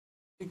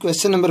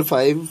Question number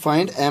 5,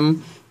 find M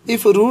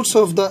if roots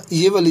of the,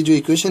 ये वाली जो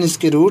इक्वेशन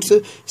इसके roots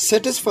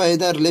satisfy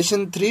the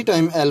relation 3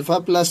 time alpha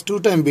plus 2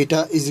 time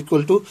beta is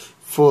equal to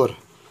 4।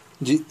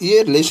 जी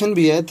ये relation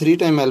भी है 3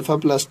 time alpha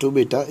plus 2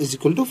 beta is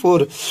equal to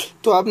 4।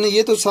 तो आपने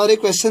ये तो सारे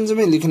क्वेश्चंस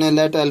में लिखना है,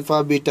 let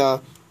alpha beta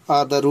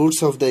are the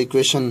roots of the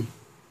equation,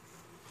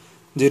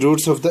 the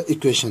roots of the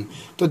equation.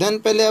 तो देन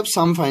पहले आप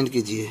सम फाइंड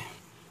कीजिए,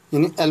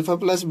 यानी alpha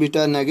plus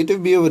beta negative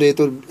B over ए,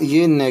 तो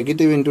ये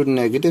नेगेटिव इंटू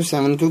नेगेटिव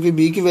 7, क्योंकि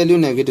बी की वैल्यू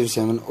नेगेटिव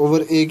 7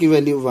 ओवर ए की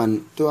वैल्यू 1,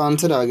 तो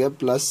आंसर आ गया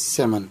प्लस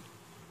 7।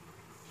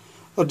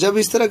 और जब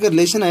इस तरह का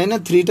रिलेशन आए ना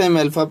 3 time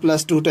alpha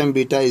plus 2 time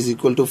beta is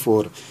equal to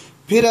 4,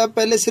 फिर आप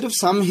पहले सिर्फ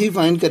सम ही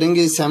फाइंड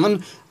करेंगे 7।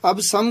 अब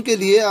सम के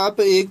लिए आप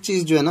एक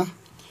चीज़ जो है ना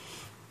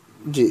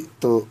जी,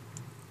 तो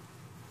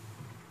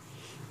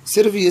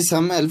सिर्फ ये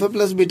सम अल्फा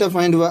प्लस बीटा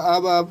फाइंड हुआ।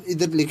 अब आप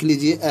इधर लिख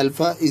लीजिए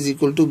alpha is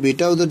equal to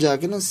beta, उधर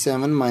जाके ना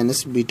 7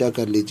 माइनस बीटा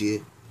कर लीजिए।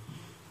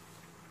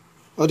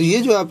 और ये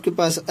जो आपके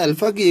पास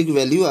अल्फा की एक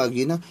वैल्यू आ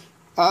गई ना,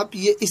 आप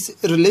ये इस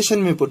रिलेशन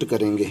में पुट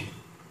करेंगे,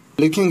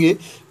 लिखेंगे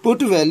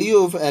पुट वैल्यू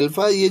ऑफ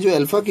अल्फा, ये जो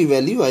अल्फा की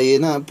वैल्यू आई है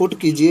ना, पुट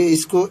कीजिए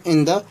इसको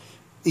इन द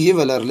ये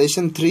वाला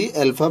relation 3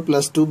 alpha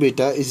plus 2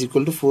 beta is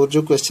equal to 4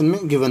 जो क्वेश्चन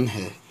में गिवन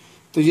है।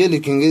 तो ये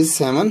लिखेंगे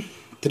 7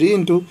 3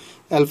 इंटू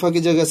अल्फा की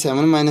जगह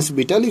 7 माइनस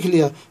बीटा लिख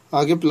लिया,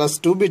 आगे plus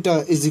 2 beta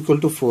is equal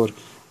to 4।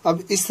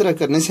 अब इस तरह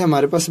करने से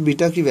हमारे पास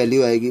बीटा की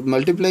वैल्यू आएगी,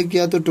 मल्टीप्लाई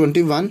किया तो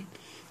 21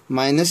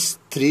 माइनस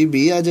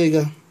 3b आ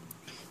जाएगा,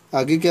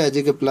 आगे क्या आ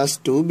जाएगा plus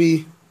 2b,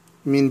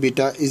 mean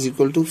beta is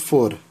equal to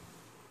 4।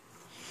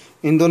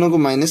 इन दोनों को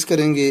माइनस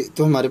करेंगे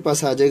तो हमारे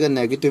पास आ जाएगा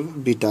नेगेटिव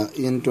बीटा,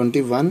 यानी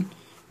 21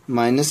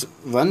 minus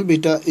 1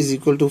 beta is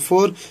equal to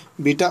 4।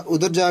 Beta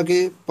उधर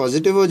जाके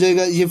पॉजिटिव हो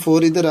जाएगा, ये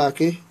 4 इधर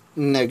आके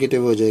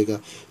नेगेटिव हो जाएगा।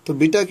 तो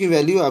बीटा की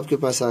वैल्यू आपके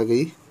पास आ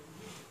गई,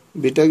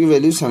 बीटा की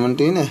वैल्यू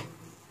 17 है।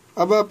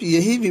 अब आप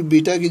यही भी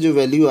बीटा की जो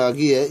वैल्यू आ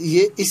गई है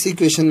ये इस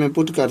इक्वेशन में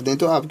पुट कर दें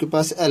तो आपके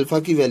पास अल्फा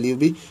की वैल्यू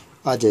भी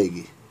आ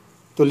जाएगी।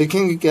 तो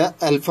लिखेंगे क्या,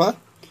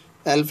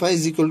 alpha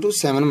is equal to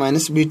 7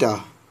 minus beta,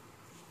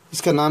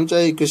 इसका नाम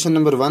चाहे इक्वेशन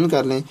नंबर 1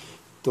 कर लें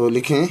तो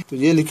लिखें, तो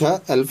ये लिखा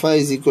alpha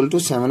is equal to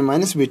 7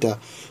 minus beta.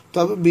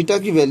 तो अब बीटा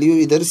की वैल्यू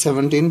इधर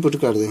 17 पुट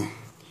कर दें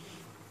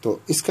तो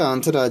इसका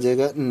आंसर आ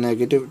जाएगा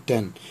नेगेटिव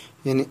 10,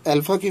 यानी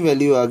अल्फा की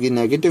वैल्यू आ गई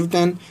नेगेटिव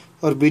 10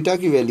 और बीटा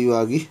की वैल्यू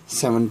आ गई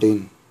 17।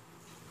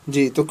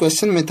 जी तो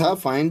क्वेश्चन में था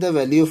find the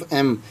value of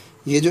M,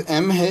 ये जो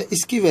एम है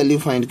इसकी वैल्यू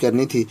फाइंड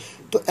करनी थी।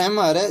 तो एम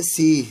आ रहा है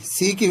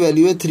सी की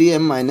वैल्यू है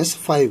 3m माइनस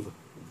 5।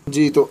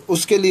 जी तो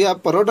उसके लिए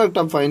आप प्रोडक्ट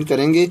अब फाइंड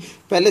करेंगे।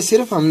 पहले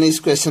सिर्फ हमने इस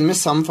क्वेश्चन में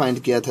सम फाइंड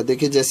किया था,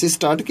 देखिए जैसे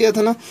स्टार्ट किया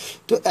था ना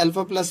तो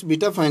अल्फा प्लस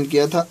बीटा फाइंड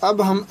किया था,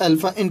 अब हम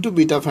अल्फा इंटू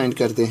बीटा फाइंड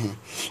करते हैं।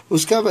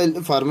 उसका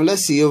फार्मूला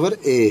सी ओवर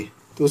ए,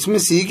 तो उसमें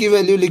सी की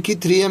वैल्यू लिखी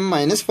 3m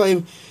माइनस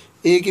 5,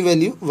 ए की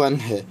वैल्यू 1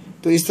 है,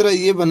 तो इस तरह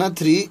ये बना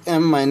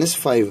 3m माइनस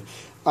 5।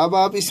 अब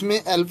आप इसमें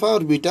अल्फा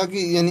और बीटा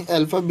की, यानी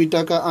अल्फा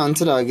बीटा का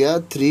आंसर आ गया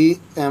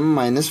 3m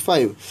माइनस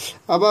 5।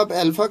 अब आप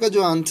अल्फा का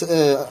जो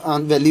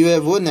आंसर वैल्यू है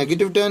वो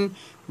नेगेटिव 10,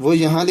 वो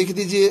यहाँ लिख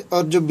दीजिए,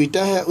 और जो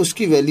बीटा है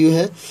उसकी वैल्यू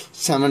है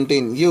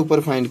 17, ये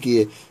ऊपर फाइंड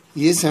किए,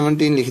 ये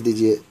 17 लिख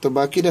दीजिए। तो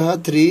बाकी रहा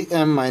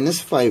 3m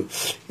माइनस 5,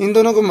 इन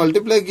दोनों को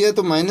मल्टीप्लाई किया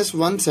तो माइनस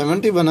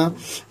 170 बना,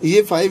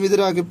 ये 5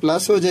 इधर आके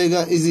प्लस हो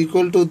जाएगा, इज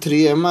इक्वल टू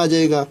 3m आ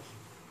जाएगा।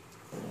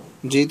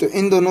 जी तो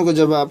इन दोनों को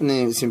जब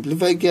आपने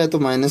सिंप्लीफाई किया तो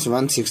माइनस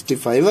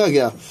 165 आ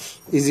गया,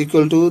 इज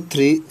इक्वल टू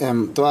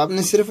 3m। तो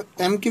आपने सिर्फ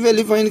m की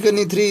वैल्यू फाइंड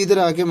करनी, 3 इधर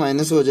आके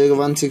माइनस हो जाएगा,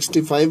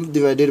 165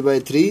 डिवाइडेड बाई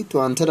 3, तो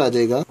आंसर आ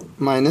जाएगा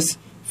माइनस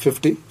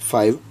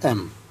 55m।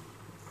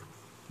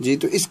 जी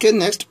तो इसके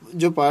नेक्स्ट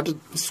जो पार्ट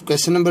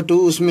क्वेश्चन नंबर 2,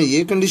 उसमें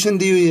ये कंडीशन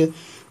दी हुई है,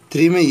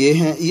 3 में ये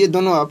है, ये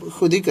दोनों आप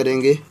खुद ही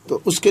करेंगे।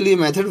 तो उसके लिए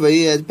मेथड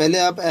वही है, पहले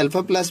आप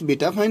अल्फा प्लस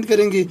बीटा फाइंड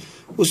करेंगे,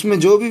 उसमें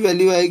जो भी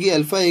वैल्यू आएगी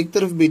अल्फा एक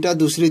तरफ बीटा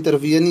दूसरी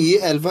तरफ, यानी ये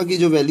अल्फा की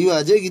जो वैल्यू आ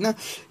जाएगी ना,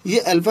 ये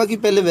अल्फा की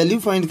पहले वैल्यू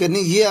फाइंड करनी,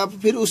 ये आप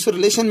फिर उस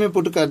रिलेशन में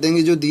पुट कर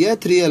देंगे जो दिया है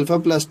 3 alpha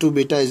plus 2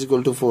 beta is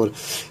equal to 4।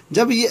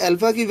 जब ये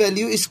अल्फा की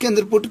वैल्यू इसके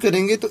अंदर पुट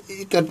करेंगे तो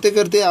करते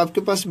करते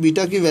आपके पास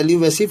बीटा की वैल्यू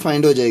वैसे ही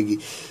फाइंड हो जाएगी।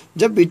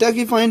 जब बीटा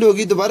की फाइंड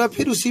होगी दोबारा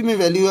फिर उसी में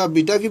वैल्यू आप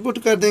बीटा की पुट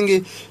कर देंगे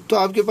तो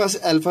आपके पास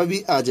अल्फा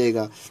भी आ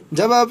जाएगा।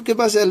 जब आपके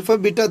पास अल्फा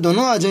बीटा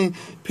दोनों आ जाएं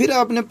फिर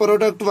आपने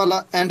प्रोडक्ट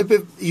वाला एंड पे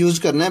यूज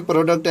करना है,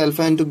 प्रोडक्ट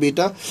अल्फा इंटू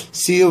बीटा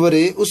सी ओवर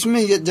ए,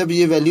 उसमें जब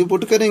ये वैल्यू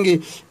पुट करेंगे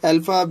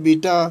अल्फा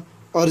बीटा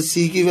और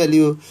सी की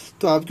वैल्यू,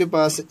 तो आपके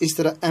पास इस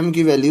तरह एम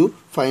की वैल्यू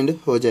फाइंड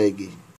हो जाएगी।